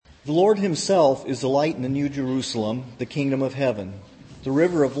The Lord himself is the light in the New Jerusalem, the kingdom of heaven. The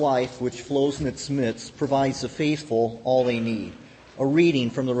river of life which flows in its midst provides the faithful all they need. A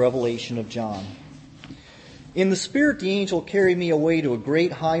reading from the Revelation of John. In the Spirit the angel carried me away to a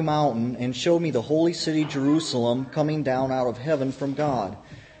great high mountain and showed me the holy city Jerusalem coming down out of heaven from God.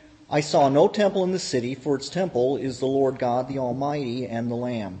 I saw no temple in the city, for its temple is the Lord God, the Almighty, and the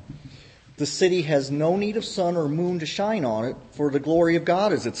Lamb. The city has no need of sun or moon to shine on it, for the glory of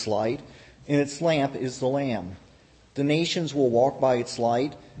God is its light, and its lamp is the Lamb. The nations will walk by its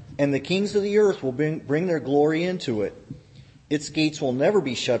light, and the kings of the earth will bring their glory into it. Its gates will never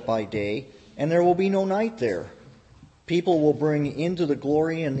be shut by day, and there will be no night there. People will bring into it the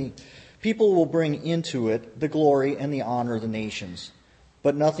glory and the honor of the nations.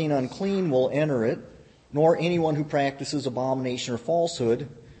 But nothing unclean will enter it, nor anyone who practices abomination or falsehood,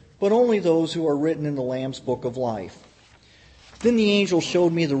 but only those who are written in the Lamb's book of life. Then the angel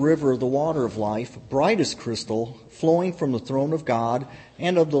showed me the river of the water of life, bright as crystal, flowing from the throne of God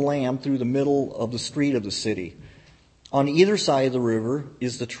and of the Lamb through the middle of the street of the city. On either side of the river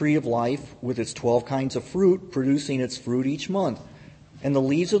is the tree of life with its 12 kinds of fruit, producing its fruit each month. And the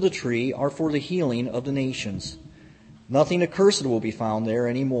leaves of the tree are for the healing of the nations. Nothing accursed will be found there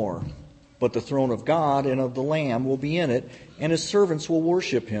any more. But the throne of God and of the Lamb will be in it, and his servants will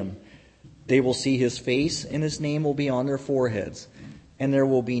worship him. They will see his face, and his name will be on their foreheads. And there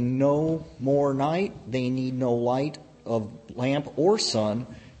will be no more night. They need no light of lamp or sun,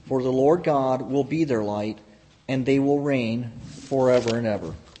 for the Lord God will be their light, and they will reign forever and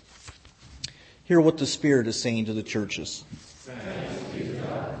ever. Hear what the Spirit is saying to the churches. Thanks be to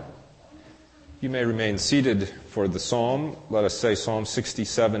God. You may remain seated for the psalm. Let us say Psalm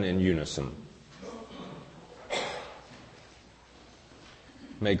 67 in unison.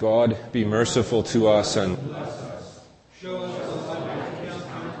 May God be merciful to us and bless us. Show us the light of his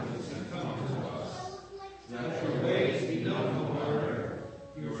countenance and come to us. Let your ways be known on earth,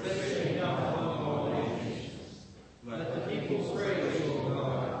 your fame among all nations. Let the peoples praise you, O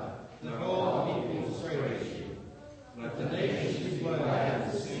God. Let all peoples praise you. Let the nations be glad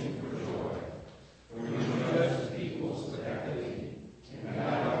and sing for joy. For you judge the peoples with equity, and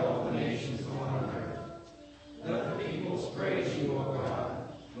guide all the nations on earth. Let the peoples praise you, O God.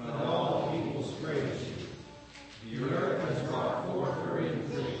 Let all peoples praise you. The earth has brought forth her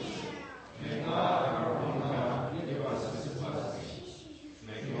increase. May God, our own God, give us his blessing.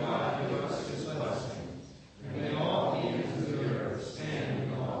 May God give us his blessing. And may all the ends of the earth stand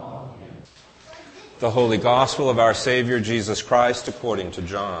in awe of him. the Holy Gospel of our Savior Jesus Christ according to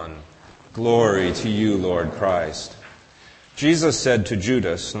John. Glory to you, Lord Christ. Jesus said to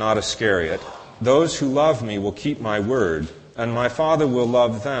Judas, not Iscariot, "Those who love me will keep my word, and my Father will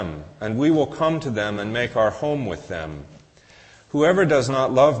love them, and we will come to them and make our home with them. Whoever does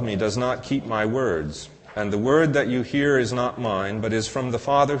not love me does not keep my words, and the word that you hear is not mine, but is from the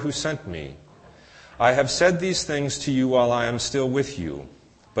Father who sent me. I have said these things to you while I am still with you,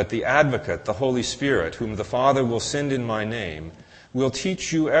 but the Advocate, the Holy Spirit, whom the Father will send in my name, will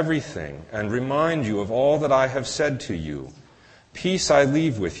teach you everything and remind you of all that I have said to you. Peace I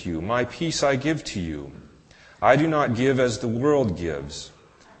leave with you, my peace I give to you. I do not give as the world gives.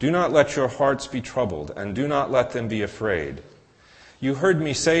 Do not let your hearts be troubled, and do not let them be afraid. You heard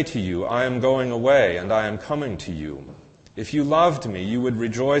me say to you, I am going away, and I am coming to you. If you loved me, you would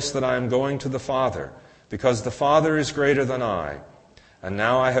rejoice that I am going to the Father, because the Father is greater than I. And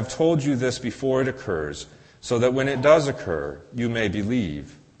now I have told you this before it occurs, so that when it does occur, you may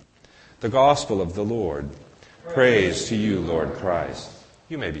believe." The Gospel of the Lord. Praise to you, Lord Christ.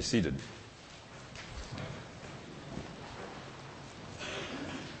 You may be seated.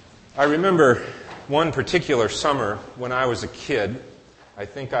 I remember one particular summer when I was a kid. I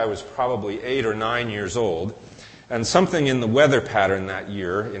think I was probably 8 or 9 years old. And something in the weather pattern that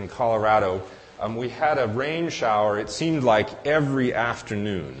year in Colorado, we had a rain shower. It seemed like every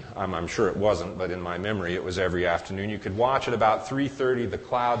afternoon. I'm sure it wasn't, but in my memory it was every afternoon. You could watch at about 3:30, the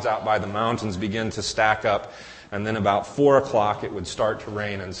clouds out by the mountains begin to stack up, and then about 4 o'clock it would start to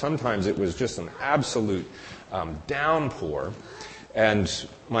rain, and sometimes it was just an absolute downpour. And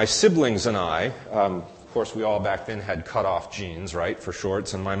my siblings and I, of course we all back then had cut-off jeans, right, for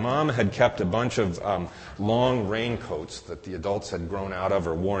shorts, and my mom had kept a bunch of long raincoats that the adults had grown out of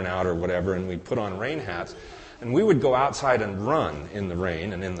or worn out or whatever, and we'd put on rain hats, and we would go outside and run in the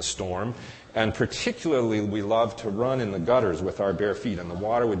rain and in the storm, and particularly we loved to run in the gutters with our bare feet, and the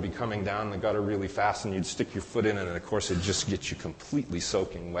water would be coming down the gutter really fast, and you'd stick your foot in it, and of course it'd just get you completely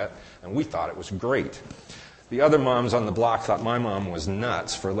soaking wet, and we thought it was great. The other moms on the block thought my mom was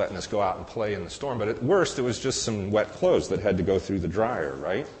nuts for letting us go out and play in the storm, but at worst it was just some wet clothes that had to go through the dryer,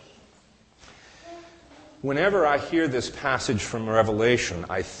 right? Whenever I hear this passage from Revelation,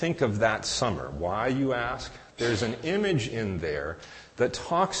 I think of that summer. Why, you ask? There's an image in there that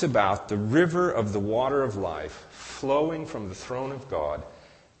talks about the river of the water of life flowing from the throne of God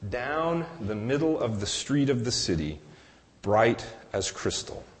down the middle of the street of the city, bright as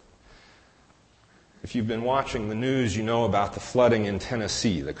crystal. If you've been watching the news, you know about the flooding in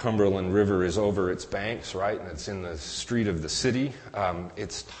Tennessee. The Cumberland River is over its banks, right, and it's in the street of the city.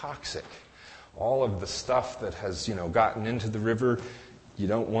 It's toxic. All of the stuff that has, gotten into the river, you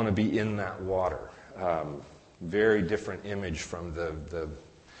don't want to be in that water. Very different image from the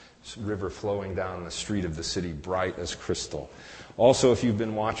river flowing down the street of the city, bright as crystal. Also, if you've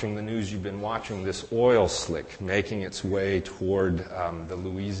been watching the news, you've been watching this oil slick making its way toward the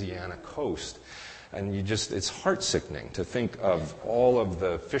Louisiana coast. And it's heart-sickening to think of all of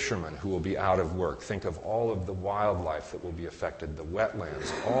the fishermen who will be out of work. Think of all of the wildlife that will be affected, the wetlands,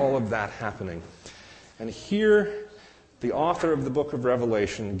 all of that happening. And here, the author of the book of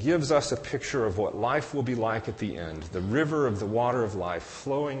Revelation gives us a picture of what life will be like at the end. The river of the water of life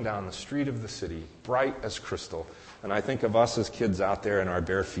flowing down the street of the city, bright as crystal. And I think of us as kids out there in our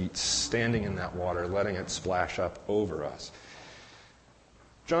bare feet, standing in that water, letting it splash up over us.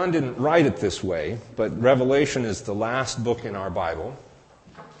 John didn't write it this way, but Revelation is the last book in our Bible.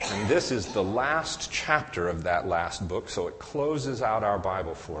 And this is the last chapter of that last book, so it closes out our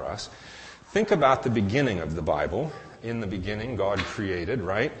Bible for us. Think about the beginning of the Bible. In the beginning, God created,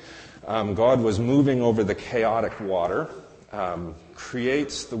 right? God was moving over the chaotic water,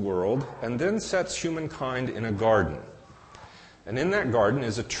 creates the world, and then sets humankind in a garden. And in that garden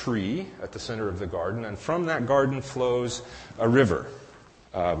is a tree at the center of the garden, and from that garden flows a river.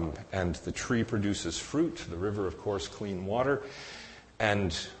 And the tree produces fruit, the river, of course, clean water.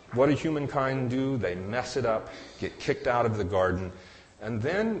 And what do humankind do? They mess it up, get kicked out of the garden. And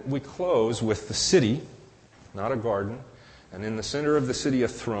then we close with the city, not a garden, and in the center of the city a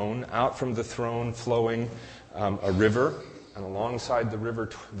throne, out from the throne flowing a river, and alongside the river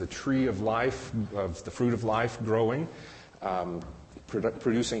the tree of life, of the fruit of life growing,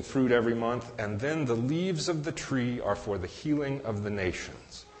 producing fruit every month, and then the leaves of the tree are for the healing of the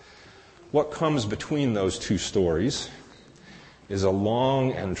nations. What comes between those two stories is a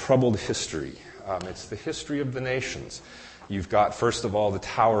long and troubled history. It's the history of the nations. You've got, first of all, the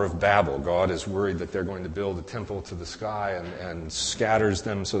Tower of Babel. God is worried that they're going to build a temple to the sky and scatters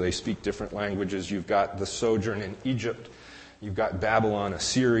them so they speak different languages. You've got the sojourn in Egypt. You've got Babylon,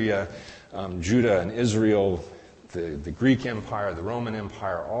 Assyria, Judah and Israel, the Greek Empire, the Roman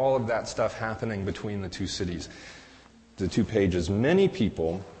Empire, all of that stuff happening between the two cities, the two pages. Many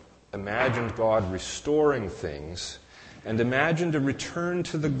people imagined God restoring things and imagined a return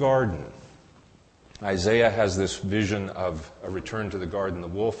to the garden. Isaiah has this vision of a return to the garden. The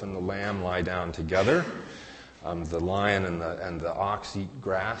wolf and the lamb lie down together. The lion and the ox eat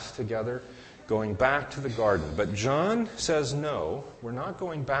grass together, going back to the garden. But John says, no, we're not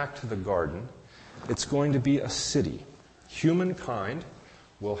going back to the garden. It's going to be a city. Humankind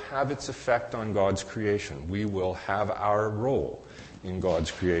will have its effect on God's creation. We will have our role in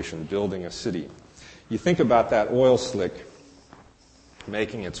God's creation, building a city. You think about that oil slick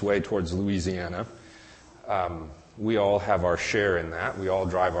making its way towards Louisiana. We all have our share in that. We all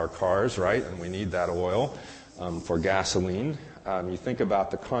drive our cars, right? And we need that oil for gasoline. You think about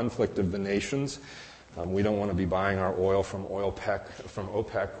the conflict of the nations. We don't want to be buying our oil from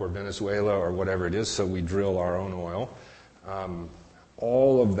OPEC or Venezuela or whatever it is, so we drill our own oil.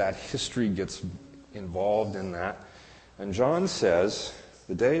 All of that history gets involved in that. And John says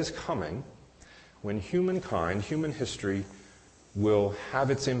the day is coming when humankind, human history, will have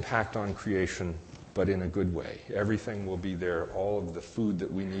its impact on creation, but in a good way. Everything will be there, all of the food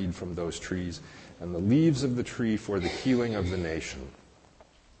that we need from those trees, and the leaves of the tree for the healing of the nation.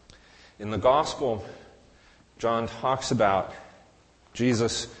 In the gospel, John talks about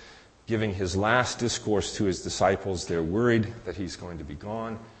Jesus giving his last discourse to his disciples. They're worried that he's going to be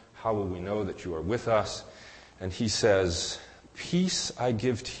gone. How will we know that you are with us? And he says, peace I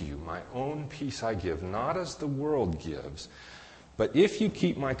give to you, my own peace I give, not as the world gives. But if you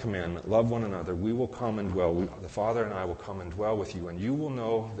keep my commandment, love one another, we will come and dwell, the Father and I will come and dwell with you, and you will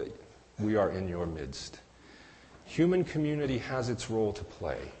know that we are in your midst. Human community has its role to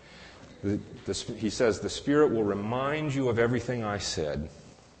play. He says, the Spirit will remind you of everything I said.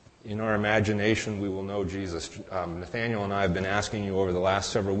 In our imagination, we will know Jesus. Nathaniel and I have been asking you over the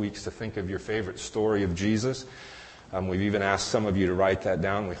last several weeks to think of your favorite story of Jesus. We've even asked some of you to write that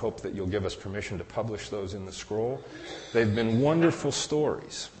down. We hope that you'll give us permission to publish those in the scroll. They've been wonderful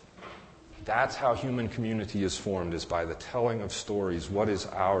stories. That's how human community is formed, is by the telling of stories. What is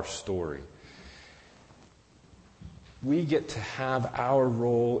our story? we get to have our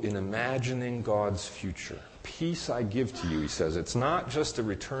role in imagining God's future. Peace I give to you, he says. It's not just a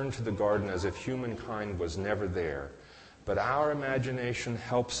return to the garden as if humankind was never there, but our imagination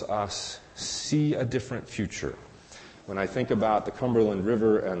helps us see a different future. When I think about the Cumberland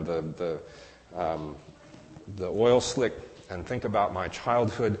River and the oil slick and think about my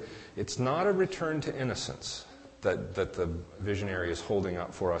childhood, it's not a return to innocence that the visionary is holding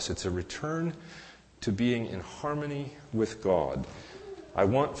up for us. It's a return to being in harmony with God. I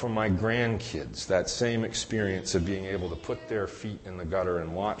want for my grandkids that same experience of being able to put their feet in the gutter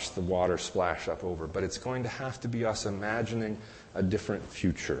and watch the water splash up over. But it's going to have to be us imagining a different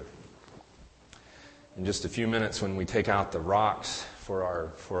future. In just a few minutes, when we take out the rocks for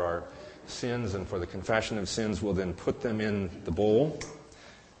our sins and for the confession of sins, we'll then put them in the bowl,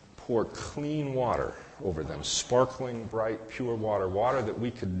 pour clean water over them, sparkling, bright, pure water that we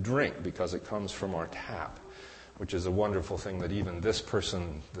could drink because it comes from our tap, which is a wonderful thing that even this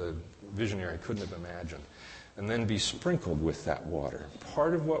person, the visionary, couldn't have imagined. And then be sprinkled with that water.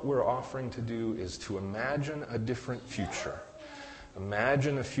 Part of what we're offering to do is to imagine a different future.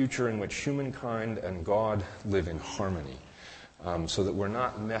 Imagine a future in which humankind and God live in harmony, so that we're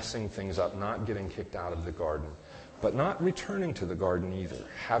not messing things up, not getting kicked out of the garden, but not returning to the garden either,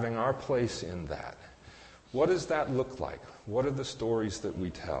 having our place in that. What does that look like? What are the stories that we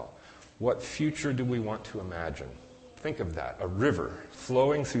tell? What future do we want to imagine? Think of that, a river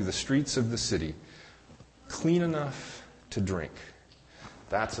flowing through the streets of the city, clean enough to drink.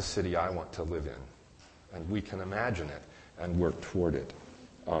 That's a city I want to live in, and we can imagine it and work toward it.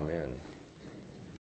 Amen.